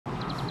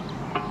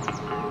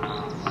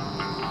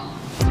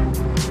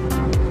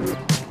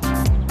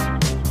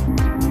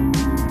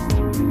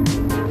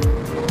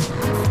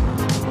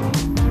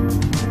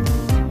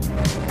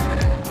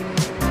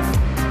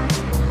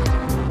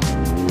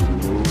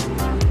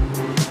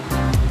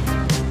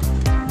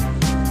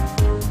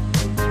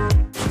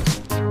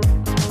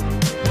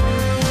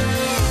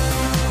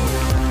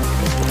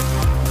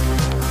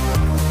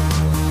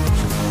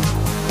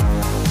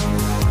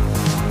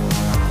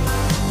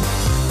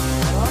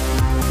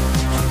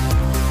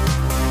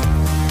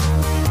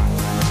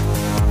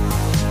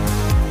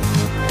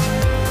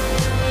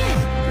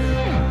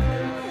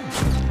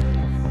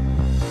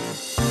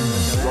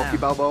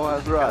Bo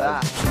has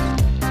arrived.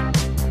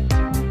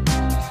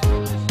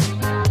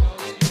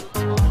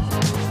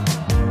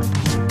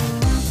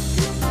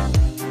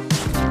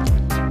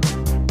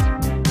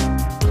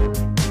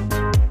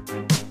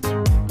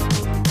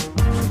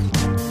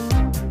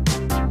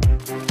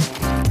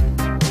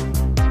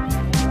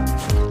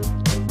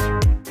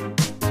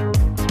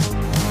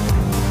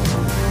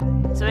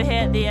 So we're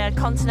here at the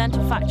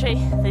Continental factory.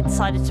 They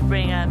decided to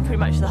bring pretty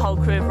much the whole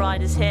crew of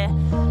riders here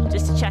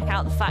just to check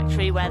out the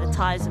factory where the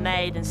tyres are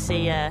made and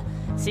see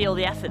all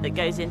the effort that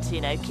goes into,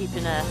 you know,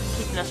 keeping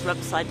us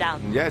rubber side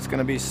down. Yeah, it's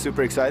gonna be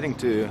super exciting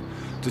to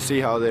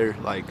see how they're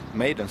like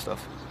made and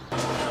stuff.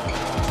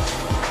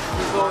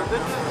 So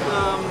this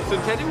is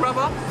synthetic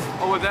rubber.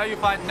 Over there you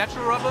find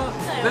natural rubber.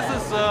 This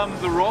is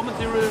the raw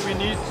material we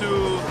need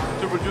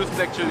to produce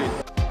black chili.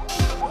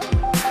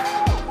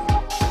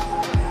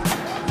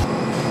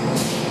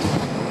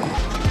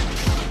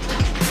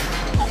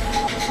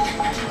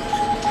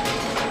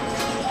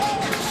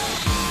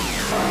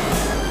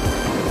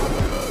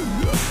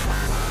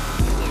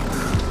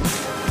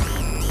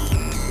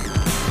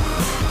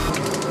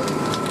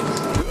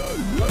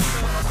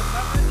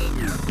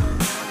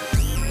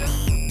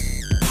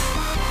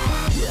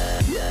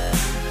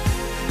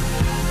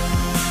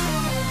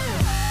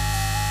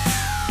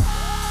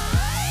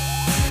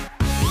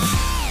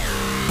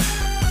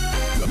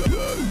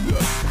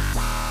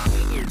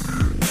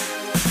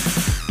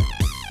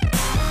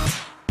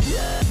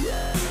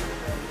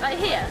 Right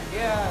here?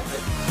 Yeah.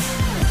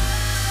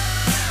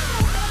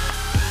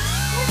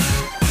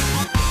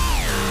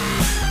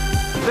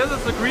 This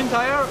is the green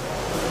tire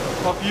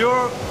of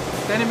your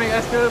Danny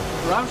MacAskill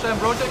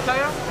Prototype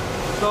tire.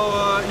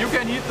 So you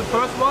can heat the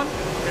first one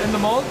in the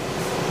mold.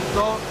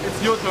 So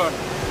it's your turn.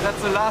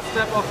 That's the last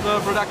step of the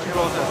production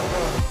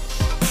process.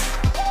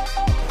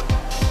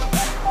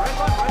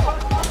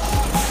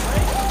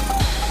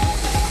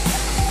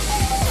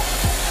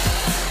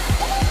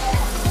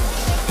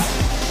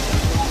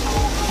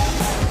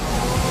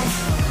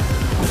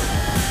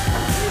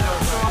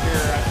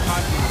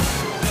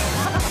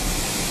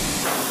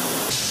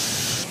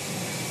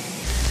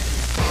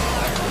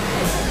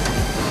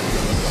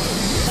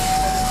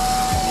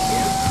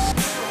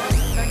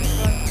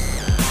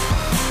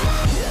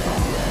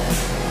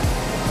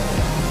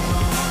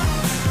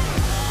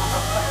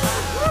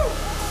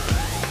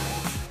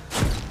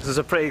 This is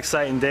a pretty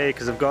exciting day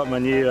because I've got my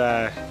new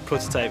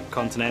prototype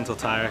Continental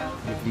tyre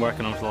we've been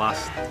working on for the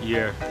last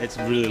year. It's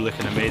really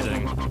looking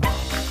amazing.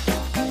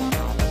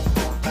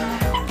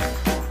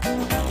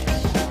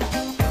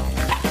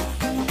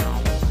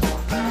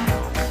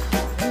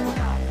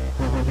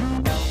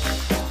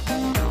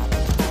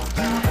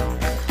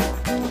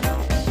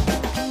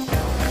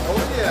 Oh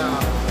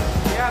yeah!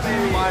 Yeah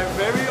baby! My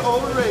very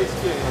own race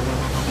game.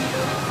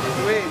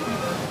 Sweet.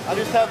 I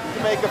just have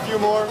to make a few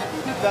more,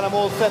 then I'm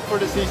all set for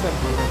the season.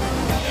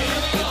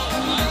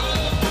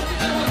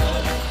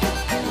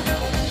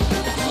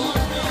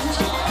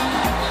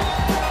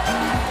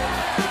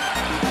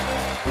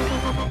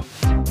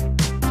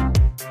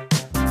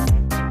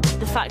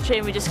 The factory,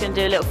 and we're just going to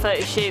do a little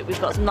photo shoot.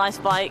 We've got some nice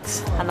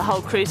bikes and the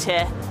whole crew's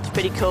here. It's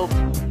pretty cool.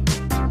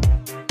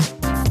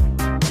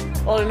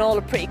 All in all,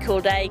 a pretty cool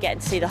day, getting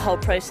to see the whole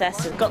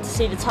process. We've got to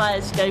see the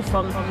tyres go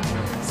from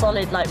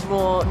solid, like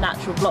raw,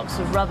 natural blocks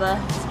of rubber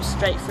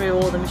straight through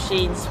all the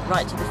machines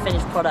right to the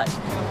finished product,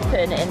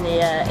 putting it in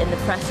the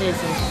presses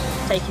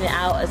and taking it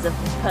out as a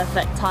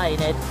perfect tyre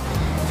unit.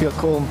 I feel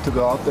cool to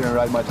go out there and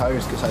ride my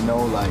tires because I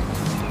know like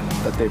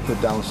that they put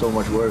down so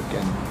much work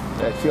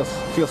and it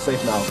feels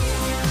safe now.